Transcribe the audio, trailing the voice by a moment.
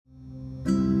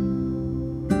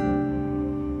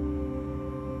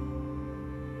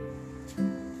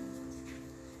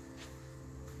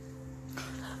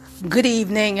Good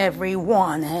evening,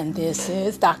 everyone, and this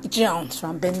is Dr. Jones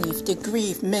from Beneath the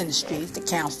Grief Ministries, the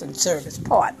counseling service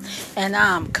part. And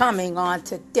I'm coming on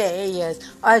today,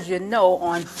 as you know,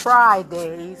 on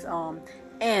Fridays,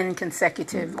 in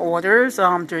consecutive orders,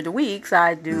 through the weeks,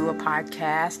 I do a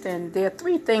podcast, and there are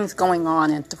 3 things going on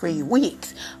in 3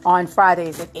 weeks, on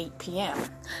Fridays at 8 p.m.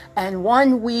 And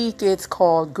 1 week, it's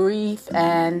called Grief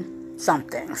and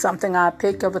Something I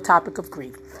pick of a topic of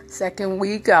grief. Second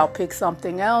week, I'll pick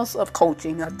something else of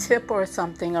coaching, a tip or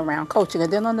something around coaching.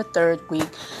 And then on the 3rd week,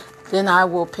 then I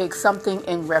will pick something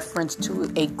in reference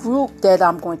to a group that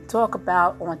I'm going to talk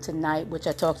about on tonight, which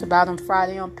I talked about on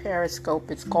Friday on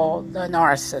Periscope. It's called The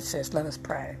Narcissist. Let us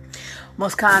pray.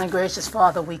 Most kind and gracious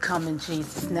Father, we come in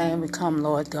Jesus' name. We come,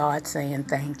 Lord God, saying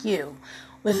thank you.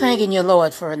 We're thanking you,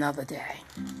 Lord, for another day.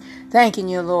 Thanking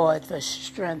you, Lord, for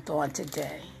strength on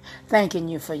today. Thanking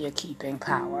you for your keeping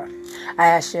power. I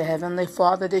ask you, Heavenly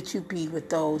Father, that you be with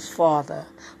those, Father,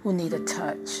 who need a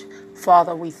touch.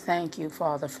 Father, we thank you,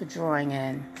 Father, for drawing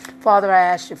in. Father, I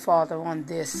ask you, Father, on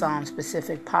this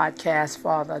specific podcast,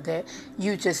 Father, that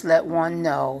you just let one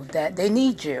know that they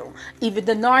need you. Even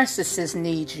the narcissist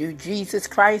needs you. Jesus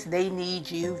Christ, they need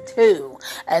you too.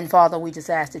 And Father, we just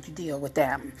ask that you deal with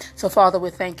them. So, Father, we're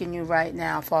thanking you right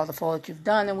now, Father, for what you've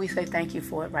done, and we say thank you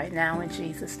for it right now in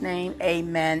Jesus' name.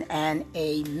 Amen and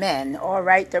amen. All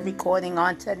right, the recording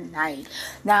on tonight.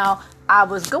 Now, I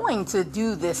was going to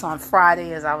do this on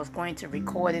Friday as I was going to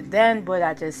record it then, but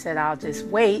I just said I'll just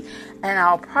wait, and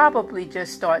I'll probably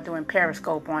just start doing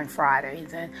Periscope on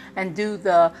Fridays and do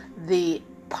the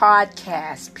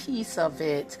podcast piece of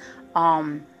it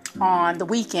on the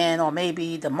weekend or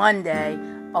maybe the Monday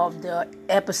of the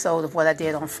episode of what I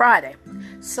did on Friday.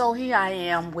 So here I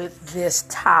am with this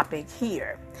topic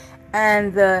here.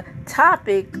 And the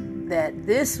topic that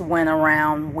this went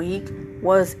around week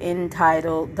was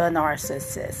entitled The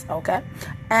Narcissist, okay?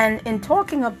 And in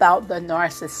talking about the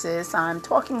narcissist, I'm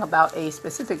talking about a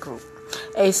specific group.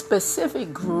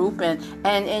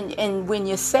 And when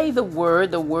you say the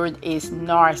word is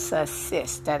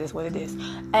narcissist. That is what it is.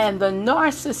 And the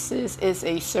narcissist is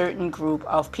a certain group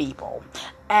of people.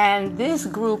 And this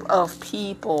group of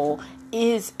people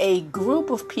is a group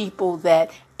of people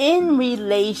that in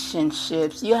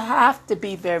relationships, you have to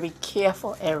be very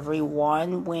careful,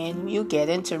 everyone, when you get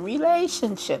into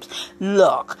relationships.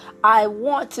 Look, I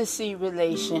want to see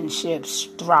relationships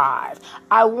thrive.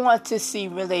 I want to see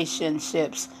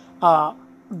relationships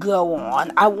go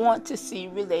on. I want to see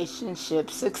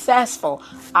relationships successful.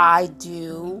 I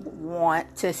do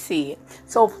want to see it.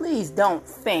 So please don't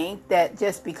think that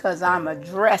just because I'm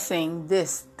addressing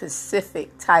this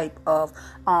specific type of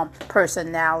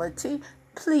personality,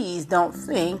 please don't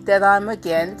think that I'm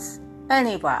against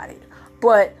anybody.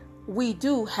 But we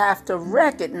do have to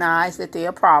recognize that there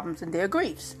are problems and there are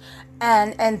griefs.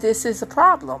 And this is a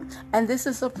problem. And this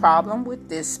is a problem with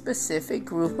this specific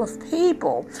group of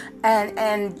people.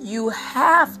 And you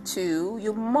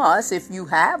must, if you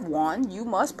have one, you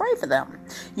must pray for them.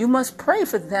 You must pray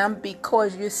for them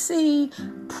because you see,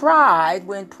 pride,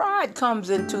 when pride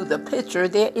comes into the picture,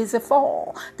 there is a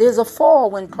fall. There's a fall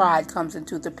when pride comes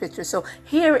into the picture. So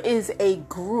here is a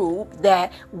group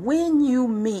that when you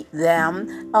meet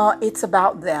them, it's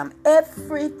about them.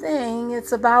 Everything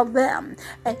is about them.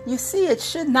 And you see, it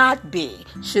should not be.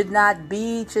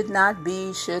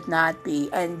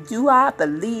 And do I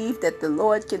believe that the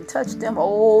Lord can touch them?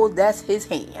 Oh, that's his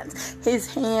hands. His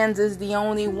hands is the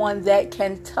only one that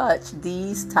can touch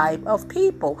these type of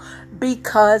people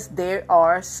because they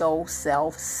are so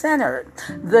self-centered.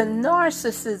 The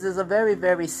narcissist is a very,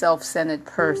 very self-centered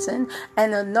person.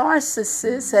 And a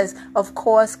narcissist has, of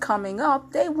course, coming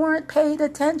up, they weren't paid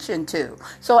attention to.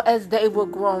 So as they were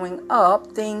growing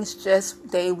up,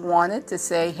 they wanted to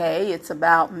say, hey, it's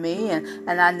about me,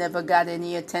 and I never got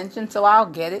any attention, so I'll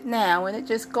get it now. And it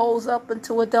just goes up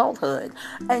into adulthood.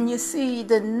 And you see,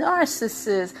 the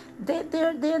narcissists,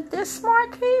 they're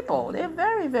smart people. They're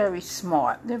very, very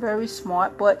smart. They're very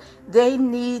smart, but they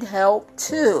need help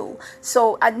too.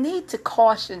 So I need to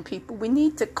caution people. We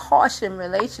need to caution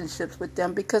relationships with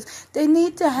them because they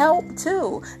need to help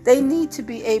too. They need to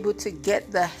be able to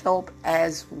get the help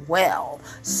as well.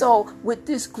 So with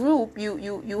this group,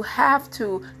 you have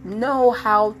to know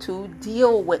how to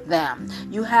deal with them.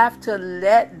 You have to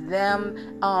let them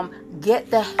get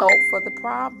the help for the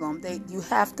problem. You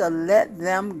have to let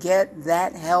them get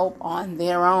that help on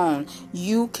their own.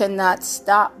 You cannot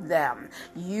stop them. them.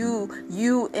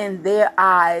 You in their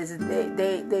eyes,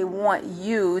 they want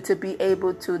you to be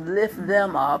able to lift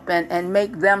them up and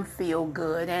make them feel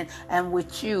good. And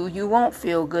with you won't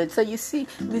feel good. So you see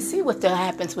what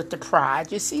happens with the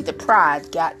pride. You see, the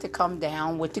pride got to come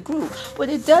down with the group. But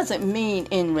it doesn't mean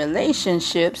in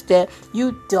relationships that you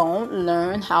don't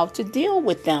learn how to deal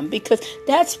with them, because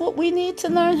that's what we need to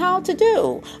learn how to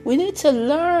do. We need to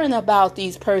learn about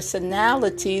these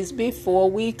personalities before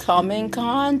we come in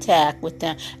contact with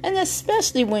them. And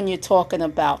especially when you're talking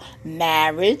about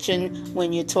marriage and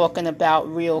when you're talking about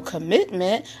real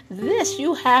commitment, this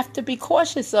you have to be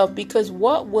cautious of, because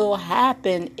what will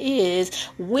happen is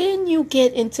when you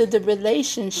get into the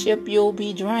relationship, you'll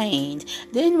be drained.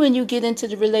 Then when you get into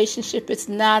the relationship, it's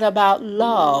not about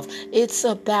love. It's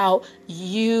about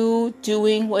you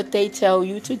doing what they tell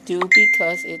you to do,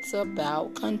 because it's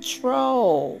about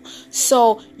control.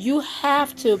 So you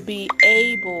have to be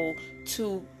able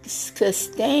to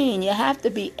sustain. You have to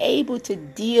be able to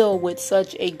deal with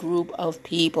such a group of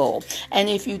people. And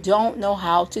if you don't know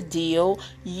how to deal,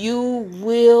 you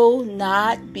will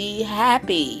not be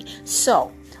happy.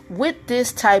 So with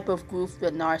this type of group,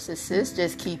 the narcissist,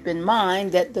 just keep in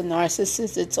mind that the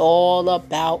narcissist, it's all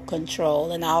about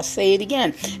control. And I'll say it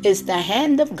again. It's the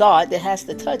hand of God that has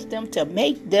to touch them to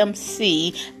make them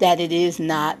see that it is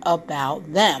not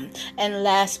about them. And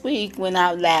last week, when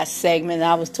our last segment,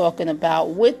 I was talking about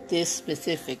with this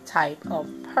specific type of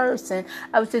person,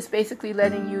 I was just basically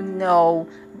letting you know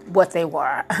what they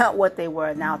were.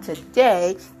 Now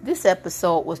today, this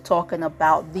episode was talking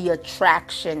about the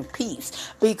attraction piece,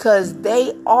 because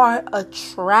they are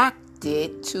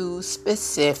attracted to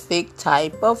specific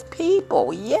type of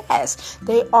people. Yes,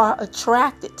 they are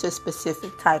attracted to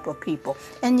specific type of people.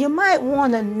 And you might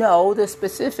want to know the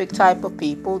specific type of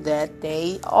people that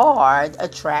they are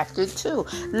attracted to.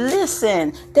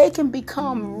 Listen, they can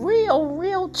become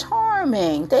real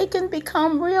charming. They can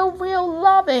become real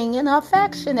loving and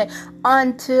affectionate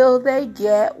until they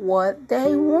get what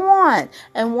they want.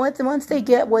 And once they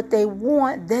get what they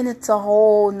want, then it's a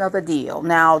whole nother deal.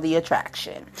 Now, the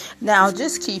attraction. Now,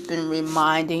 just keep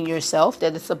reminding yourself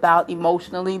that it's about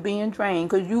emotionally being drained,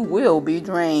 because you will be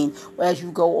drained as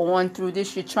you go on through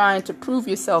this. You're trying to prove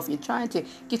yourself. You're trying to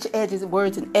get your edges,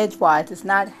 words, and edgewise. It's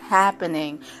not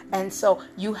happening. And so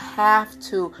you have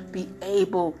to be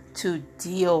able to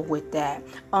deal with that.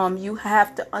 You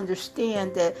have to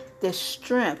understand that their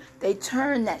strength, they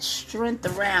turn that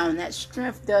strength around. That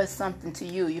strength does something to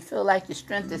you. You feel like your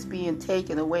strength is being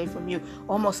taken away from you,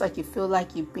 almost like you feel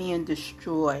like you're being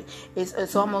destroyed.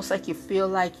 It's almost like you feel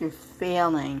like you're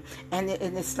failing, and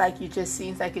it's like it just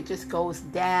seems like it just goes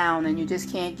down, and you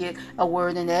just can't get a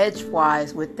word in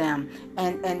edgewise with them,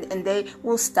 and they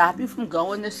will stop you from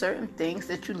going to certain things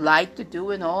that you like to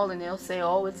do and all, and they'll say,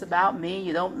 oh, it's about me,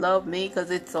 you don't love me, because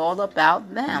it's all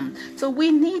about them. So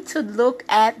we need to look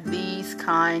at these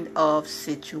kind of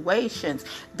situations.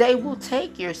 They will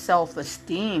take your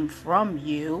self-esteem from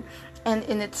you. And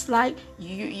it's like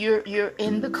you're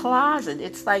in the closet.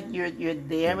 It's like you're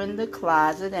there in the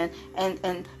closet,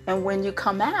 and when you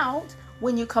come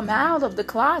out of the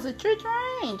closet, you're drained.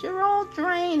 You're all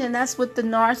drained, and that's what the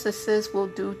narcissist will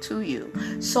do to you.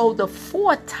 So the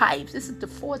 4 types. This is the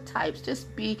 4 types.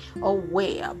 Just be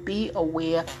aware. Be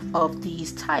aware of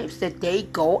these types that they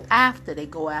go after. They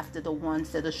go after the ones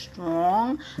that are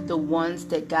strong, the ones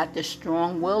that got the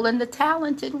strong will, and the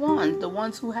talented ones, the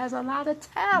ones who has a lot of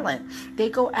talent.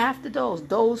 They go after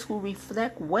those who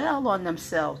reflect well on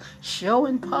themselves, show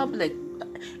you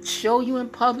in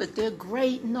public they're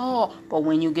great and all, but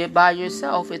when you get by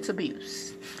yourself, it's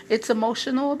abuse. It's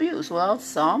emotional abuse. Well,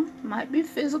 some might be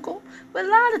physical, but a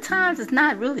lot of times it's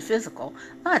not really physical.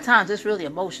 A lot of times it's really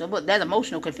emotional, but that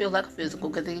emotional can feel like a physical,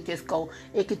 because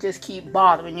it could just keep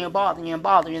bothering you.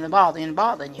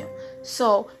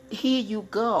 So here you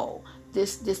go.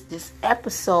 This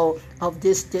episode of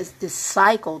this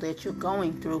cycle that you're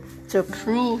going through to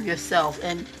prove yourself,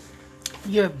 and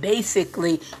you're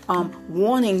basically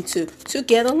wanting to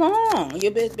get along.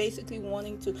 You're basically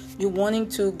wanting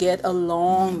to get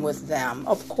along with them.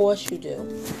 Of course you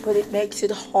do. But it makes it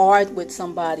hard with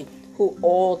somebody who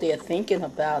all they're thinking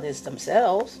about is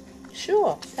themselves.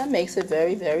 Sure, that makes it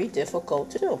very, very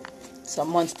difficult to do.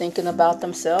 Someone's thinking about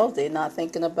themselves. They're not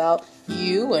thinking about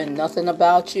you and nothing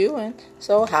about you. And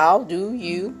so how do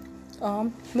you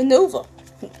maneuver?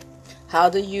 How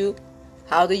do you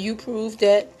prove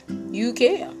that you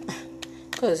care?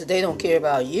 Because they don't care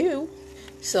about you.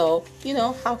 So,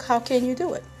 how can you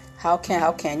do it? How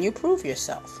can you prove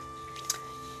yourself?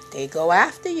 They go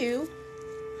after you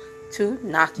to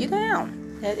knock you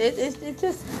down.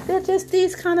 They're just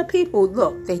these kind of people.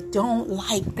 Look, they don't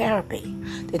like therapy.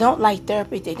 They don't like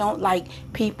therapy. They don't like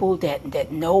people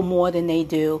that know more than they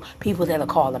do, people that'll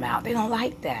call them out. They don't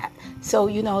like that. So,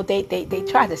 they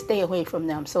try to stay away from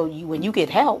them. So when you get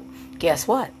help, guess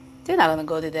what? They're not going to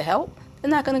go to the help.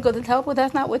 They're not going to go to the help, but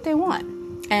that's not what they want.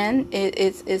 And it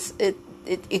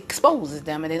exposes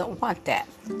them, and they don't want that.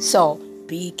 So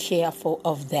be careful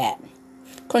of that.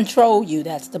 Control you.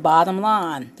 That's the bottom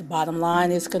line. The bottom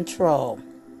line is control.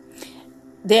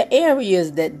 There are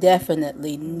areas that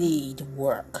definitely need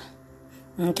work.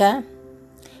 Okay?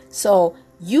 So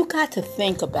you got to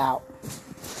think about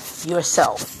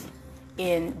yourself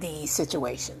in these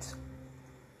situations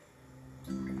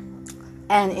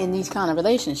and in these kind of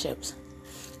relationships.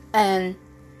 And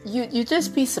you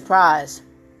just be surprised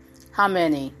how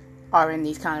many are in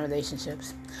these kind of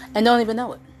relationships and don't even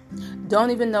know it.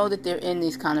 Don't even know that they're in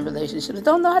these kind of relationships.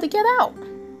 Don't know how to get out.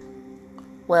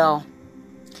 Well,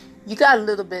 you got a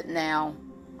little bit now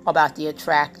about the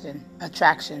attractions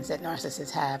that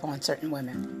narcissists have on certain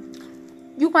women.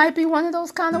 You might be one of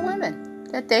those kind of women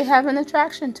that they have an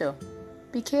attraction to.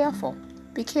 Be careful.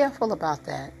 Be careful about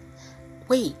that.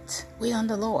 Wait on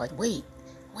the Lord. Wait.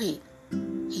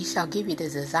 He shall give you the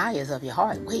desires of your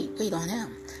heart. Wait on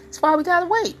him. That's why we got to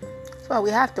wait. That's why we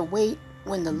have to wait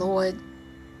when the Lord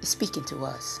is speaking to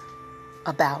us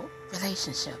about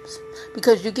relationships.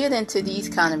 Because you get into these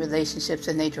kind of relationships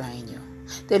and they drain you.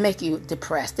 They make you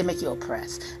depressed. They make you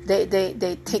oppressed. They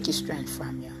take your strength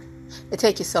from you. They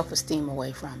take your self-esteem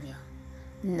away from you.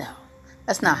 No.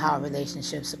 That's not how a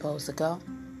relationship's supposed to go.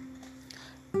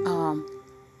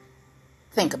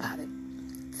 Think about it.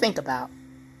 Think about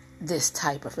this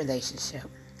type of relationship.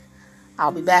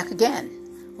 I'll be back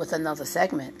again with another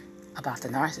segment about the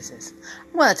narcissist.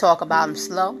 I'm going to talk about them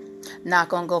slow. Not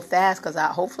going to go fast because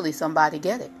hopefully somebody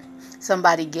get it.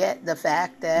 Somebody get the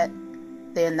fact that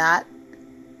they're not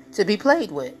to be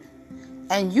played with.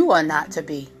 And you are not to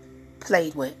be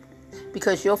played with.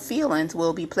 Because your feelings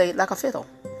will be played like a fiddle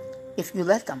if you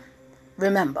let them.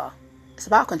 Remember, it's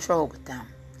about control with them.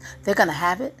 They're going to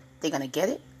have it. They're going to get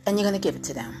it. And you're going to give it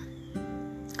to them.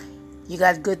 You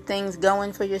got good things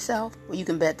going for yourself? Well, you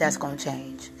can bet that's going to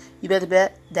change. You better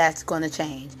bet that's going to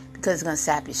change because it's going to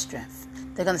sap your strength.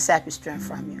 They're going to sap your strength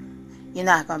from you. You're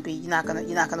not going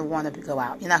to want to go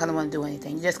out. You're not going to want to do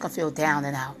anything. You're just going to feel down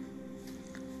and out.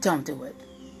 Don't do it.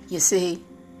 You see,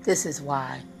 this is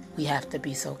why we have to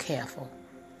be so careful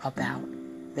about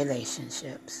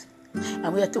relationships.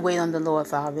 And we have to wait on the Lord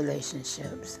for our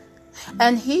relationships.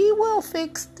 And He will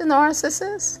fix the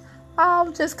narcissist.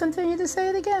 I'll just continue to say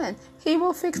it again. He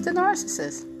will fix the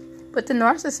narcissist. But the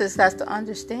narcissist has to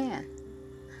understand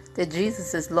that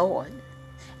Jesus is Lord.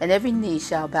 And every knee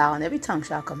shall bow and every tongue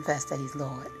shall confess that He's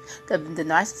Lord. The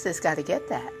narcissist got to get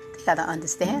that. They got to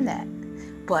understand that.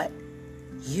 But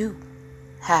you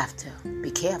have to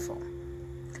be careful.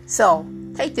 So,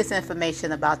 take this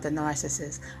information about the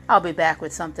narcissist. I'll be back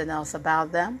with something else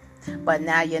about them. But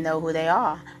now you know who they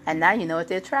are. And now you know what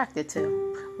they're attracted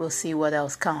to. We'll see what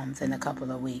else comes in a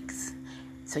couple of weeks.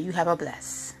 So you have a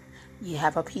blessed, you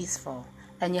have a peaceful,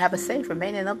 and you have a safe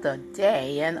remaining of the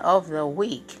day and of the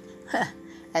week.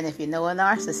 And if you know a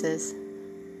narcissist,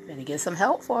 you're going to get some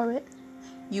help for it.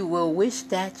 You will wish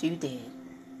that you did.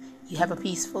 You have a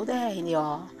peaceful day,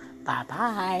 y'all.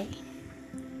 Bye-bye.